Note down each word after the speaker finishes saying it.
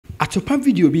Atopa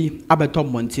video bi abeto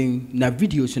mountain na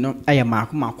videos no aya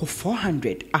mako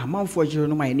 400 manfo jiro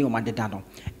no my ne o madeda no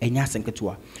enya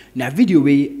senketua na video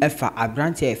we efa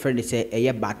abrante e friend say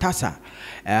eye batasa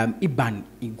iban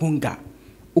igunga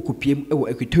okopiem ewo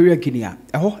Equatorial Guinea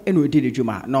eho eno edi ne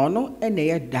dwuma na ono ene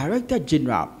ye Director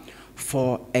General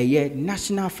for eye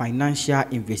National Financial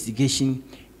Investigation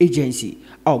Agency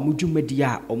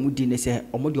mudwumadia omudi ne se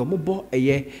omudi omobo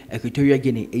eye Equatorial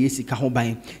Guinea eye sika ho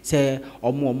ban se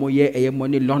omo ye eye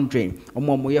money laundering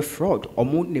omo ye fraud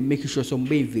omo ne make sure so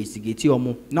mbe investigate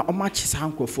omo na omo achisa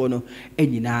hankrofo no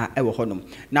enyina ewo honom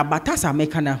na batasa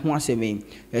meka na ho aseme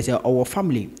say our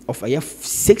family of eye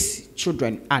 6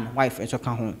 children and wife and so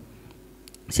kan ho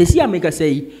se si ameka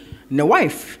say ne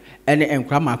wife ene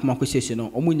enkra makoma kwesese no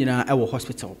omo nyina ewo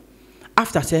hospital.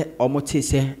 After say omote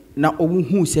say na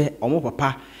omu say omo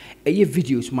papa eye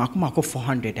videos mako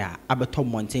 400 abeto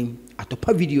mountain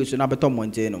Atopa videos na abeto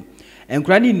mountain no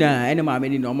enkura ni na ene ma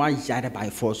ameni no ma yade by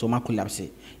force so ma collapse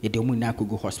ye de omu na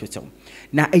go hospital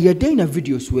na eye den na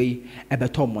videos we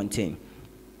abeto mountain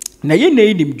na ye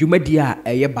na nim dwumadi a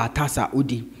eye batasa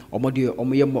odi omo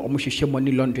hwehwe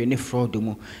money laundering ne fraud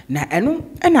mu na eno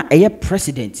na eye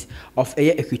president of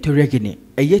eye Equatorial Guinea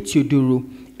eye Teodoro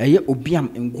eye obiam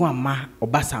nguama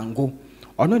obasango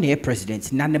ono ne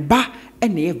president na ne ba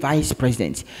ene vice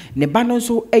president ne ba no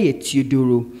so eye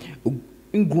Teodoro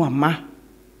nguama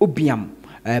obiam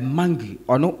mangi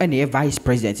ono ene vice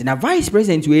president na vice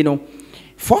president we no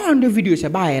 400 videos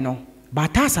eba no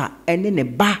batasa ene ne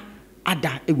ba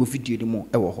ada ewo video ni mo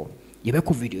ewo ho ye be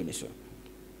ko video ni so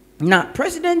na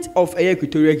president of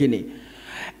Equatorial Guinea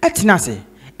etnase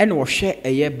ene wo hwe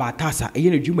eye batasa eye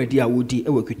na dwumadi a wodi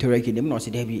ewo Equatorial Guinea no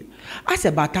se da bi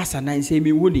ase batasa na nse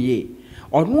mi woni ye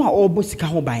ono a obo sika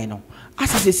ho ban no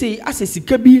ase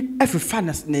sika bi efefa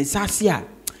na nsase a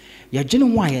ya gene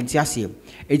ho ayente ase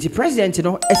eti president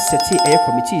no eseti eye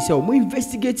committee se o mo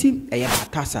investigating eye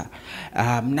batasa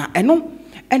na eno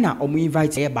ena omo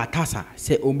invite eye batasa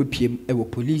se o mepiem ewo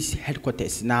police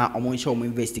headquarters na omo nche omo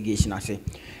investigation ase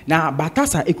na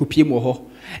batasa ekopiem wo ho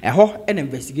eho ena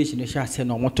investigation no sha se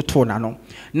na omo toto na no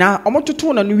na omo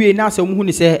toto na no wie na ase omo hu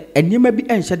ni se enema bi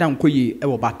enhye da nkoyi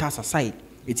ewo batasa side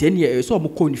eti ene so omo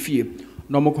ko ni fie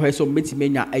na omo ko so meti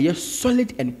menya eye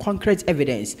solid and concrete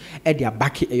evidence e dia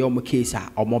back eye omo case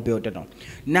a omo build no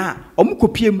na omo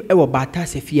kopiem ewo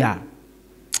batasa fie a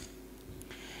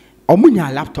omo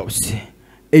nya laptops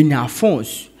in our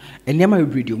phones and never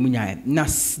video munya na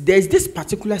there's this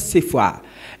particular safe a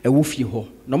wofie ho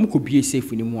no mo ko bie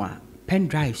safe ni mu a pen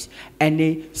drives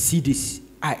any CDs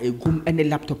a egum any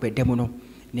laptop edem no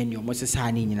na ni omo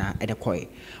sesa ni nyina ede koye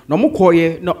no mo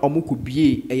koye na omo ko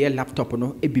bie eye laptop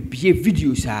no e bibie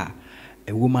videos a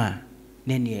ewoma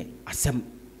na ne asem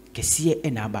kese e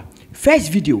na aba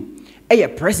first video eye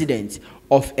president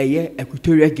of eye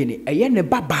Equatorial Guinea eye ne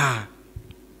baba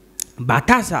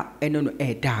batasa eno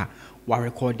eda wa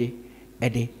record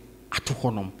ede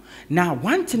atokonom now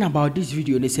one thing about this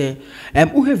video they say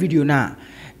uhe video na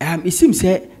it seems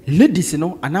say ladies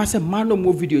no anase man no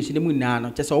more videos ni mu na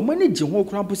no chese o mani je ho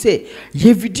krampo say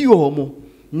ye video omo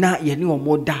na ye ni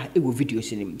omo da e wo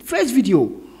videos ni first video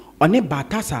one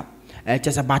batasa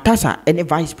chese batasa any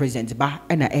vice president ba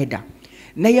na eda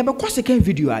na ye be second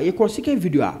video a ye second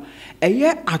video a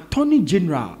eye attorney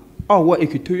general or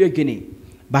Equatorial Guinea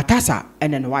batasa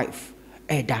and an wife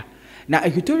eda na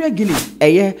Equatorial Guinea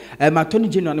eye attorney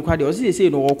general no kwade o say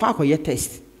no akoye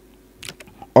test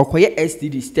okoye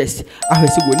STD test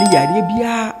ahwese woni yare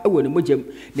bia e woni mogem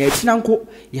na etinanko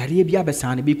yare bia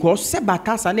besane because se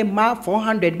batasa ne ma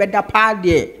 400 beda pa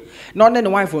de na on ne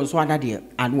wife on so ada de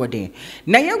anu de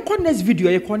na ye next video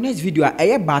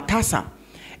eye batasa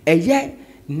eye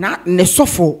na ne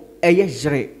sofo eye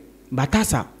jere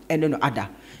batasa ene no ada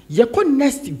ye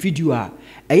next video a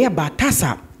eye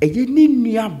batasa eye ni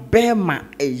nua bema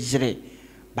ejre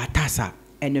batasa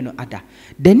ene no ada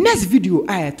the next video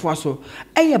a to so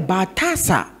eye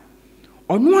batasa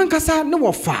onu ankasa ne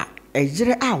wo fa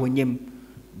ejre a wonyem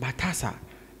batasa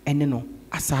ene no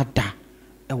asada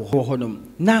e wo honom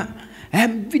na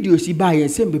video si ba ye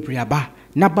sembepre aba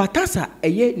na batasa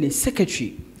eye ne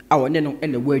secretary a wone no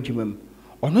ene wo adwumam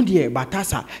ono de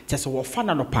batasa chese wo fa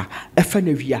na no pa efa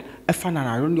na wia efa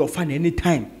na ro ne ofa na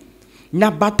anytime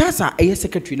na batasa eye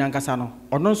secretary na nkasa no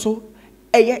ono so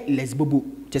eye lesbobo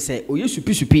chese oye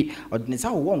supi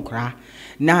odinisa wo nkra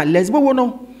na lesbobo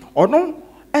no ono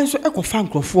enso ekofa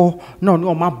nkrofo na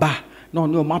ono ma ba na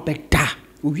ono ma beta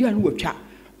owia no watwa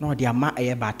na ode ama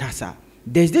eye batasa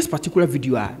there's this particular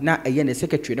video na eye ne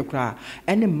secretary ne kra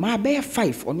ene ma be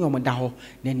 5 ono mo da ho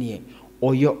na ne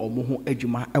oye omo ho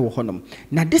adwuma e wo honom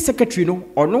na this secretary no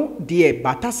ono de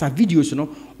Batasa videos no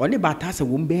one Batasa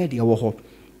wo mbe de wo ho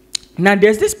now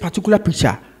there's this particular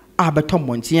picture abetom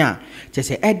montia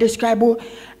say e describe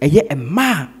eye a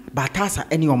ma Batasa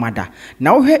any omada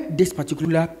now here this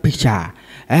particular picture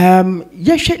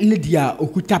yeshe lady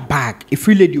okuta bag if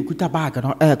lady okuta bag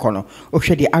no e kono o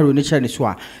hwe de arrow ne chere ne so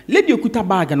a lady okuta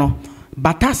bag no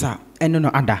Batasa eno no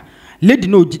ada lady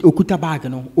no okuta bag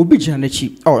no obi gina na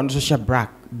chi oh no so she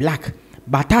black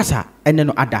Batasa eno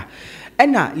no ada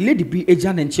ena lady bi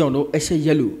eja na nchi ono ehye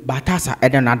yellow Batasa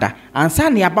eno no ada ansa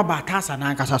ne aba Batasa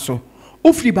na ankasa so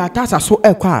ofri Batasa so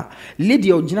ekwa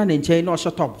lady ogina na nchi no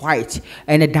short top white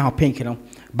and down pink no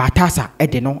Batasa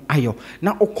ede no ayo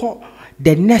na okọ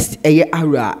the next eye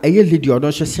area eye lady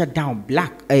ono so shut down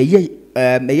black eye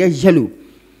yellow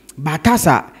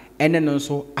Batasa ene no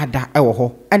so ada ewo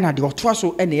ho ena de otoa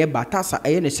so ene ye Batasa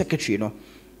eye ne secretary no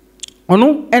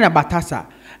ono ena Batasa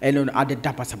ene no ade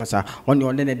da pasapasa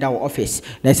ono ne da office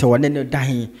na se one ne da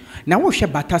hin na wo hwe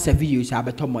Batasa videos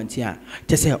abeto monti a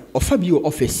te se ofa bi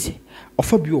office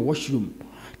ofa bi washroom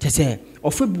te se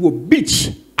ofa bi beach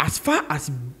as far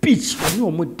as beach ono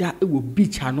omo da ewo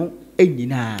beach ano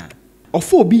enyina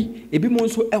ofa obi ebi mo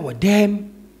nso ewo dem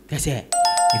te se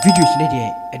videos ne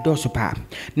de edoso pa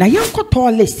na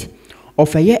yankoto list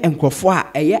of eye enkrofo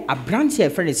a eye abrante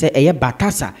friend say eye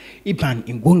Batasa Iban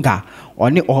Ngonga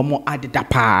oni omo adeda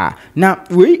pa na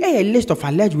we a list of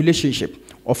alleged relationship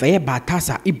of eye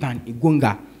Batasa Iban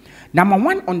Ngonga. Number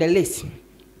 1 on the list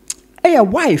a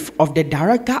wife of the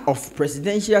director of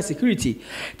presidential security.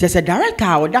 There's a director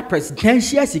of that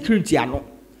presidential security ano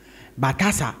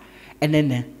Batasa and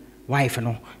then wife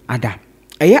no ada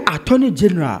eye attorney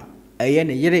general eye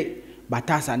ne yere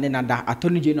Batasa ne nada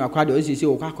attorney general kwado osisi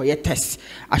okakoye test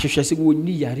ahwehwese wo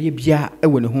ni yare bia e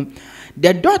wo ne ho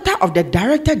the daughter of the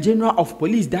director general of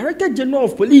police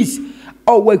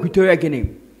oh Equatorial Guinea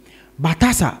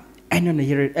Batasa ene ne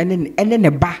yere ene ne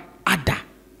ba ada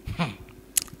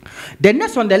the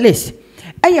next on the list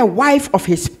a wife of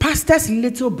his pastor's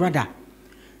little brother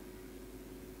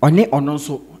one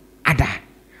ononso ada.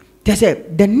 They say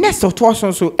the next of two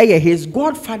so his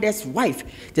godfather's wife.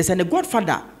 They say the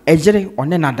godfather ejere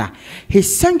on another.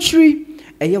 His century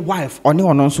wife on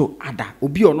also ada.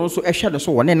 Obi on also a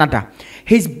so one another.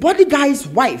 His bodyguard's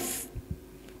wife.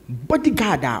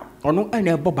 Bodyguard on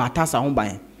any Batasa on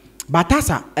by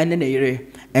Batasa and then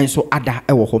and so ada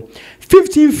ewo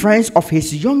 15 friends of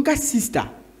his younger sister.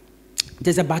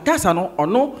 There's a Batasa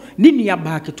no ninia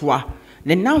baketwa.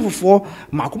 The now for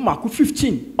Maku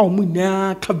 15 or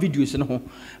Muna videos and home.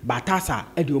 Batasa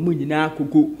and your munina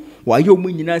kuku. Why you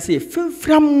munina say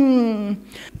from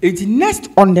it's next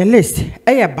on the list.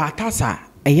 A Batasa,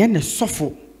 a yen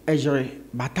sofo,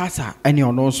 Batasa, and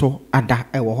your also ada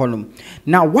ewo honum.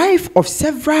 Now, wife of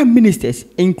several ministers,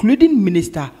 including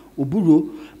Minister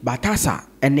Uburu, Batasa,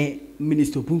 and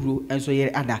Minister Buru and so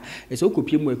ada so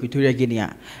kopiem Equatorial Guinea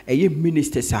eye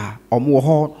ministers a omo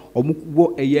ho omo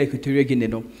wo eye Equatorial Guinea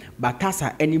no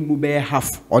Batasa any mube half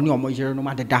oni omo jere no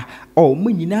madeda omo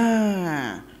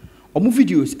nyina omo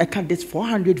videos I can this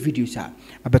 400 videos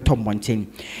abetom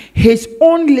mountain his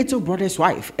own little brother's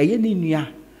wife eye ni nua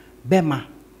bema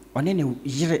one ne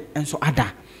jere enso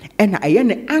ada ena eye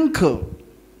ne uncle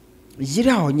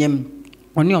jere onyem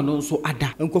oni ono so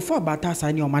ada nkofo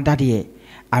Batasa ni omada de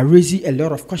I raise a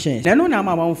lot of questions. Now, no,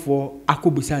 I'm for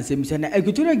Akobusan. Say,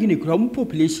 Equatorial Guinea,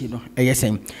 population, yes,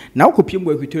 now copying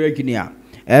Equatorial Guinea.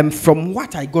 From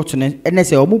what I got to know, and I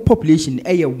say, population,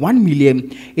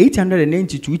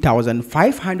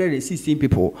 1,892,516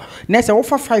 people. Next, I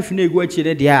offer 5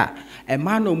 negotiated there. A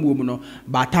man or woman,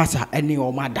 Batasa, any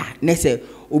or mother. Next,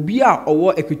 Obia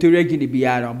or Equatorial Guinea,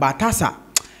 Biano, Batasa.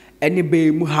 Any bay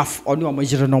mu have on your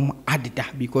measurenom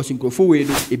adida because in go forward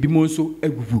a bimonso a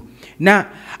gubu. Now,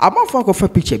 I'm not for a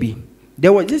picture be.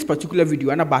 There was this particular video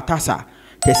and about Batasa.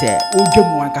 They say, Ojo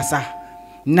Muankasa.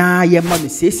 Na your mommy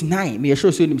says 9. Me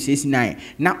show him says 9.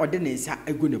 Now, ordinance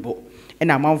a good boat.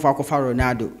 And I'm on for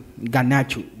Ronaldo,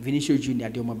 Ganacho, Vinicius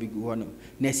Jr. Dioma Biguano.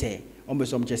 Nesse,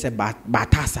 almost some just said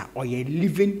Batasa or a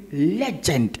living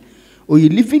legend. Or you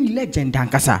living legend,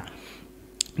 Dankasa.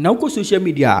 Now go social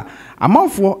media.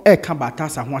 Amount for a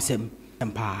Batasa wasem.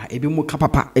 Empa, ebi mo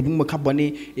kapapa, ebi mo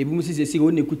kabone, ebi mo say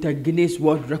oni kuta Guinness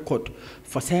World Record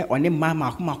for say on a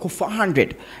mama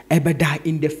 400. Ebeda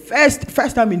in the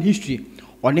first time in history.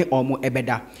 One omo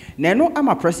ebeda. Neno I'm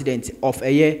a president of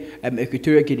a year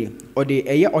Equatorial Guinea or the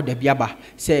a year or the biaba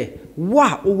say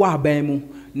wa bemu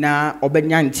na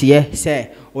obenyantie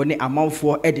say one amount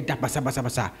for edita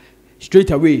basa.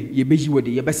 straight away ye beji wo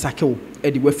de ye be sakew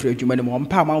e de wafre adwuma ne mo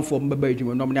mpa amanfo mbaba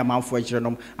adwuma nom ne amanfo akire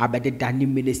nom abede da ni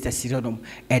minister sire nom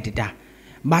e de da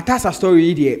matasa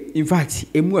story here in fact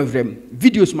emu avrem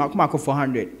videos makoma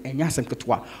 400 enya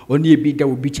senketwa oni e bi da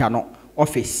obi cha no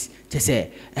office te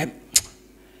say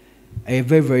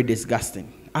very very disgusting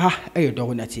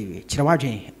Dowona TV. Chira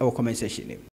wadwen e comment section.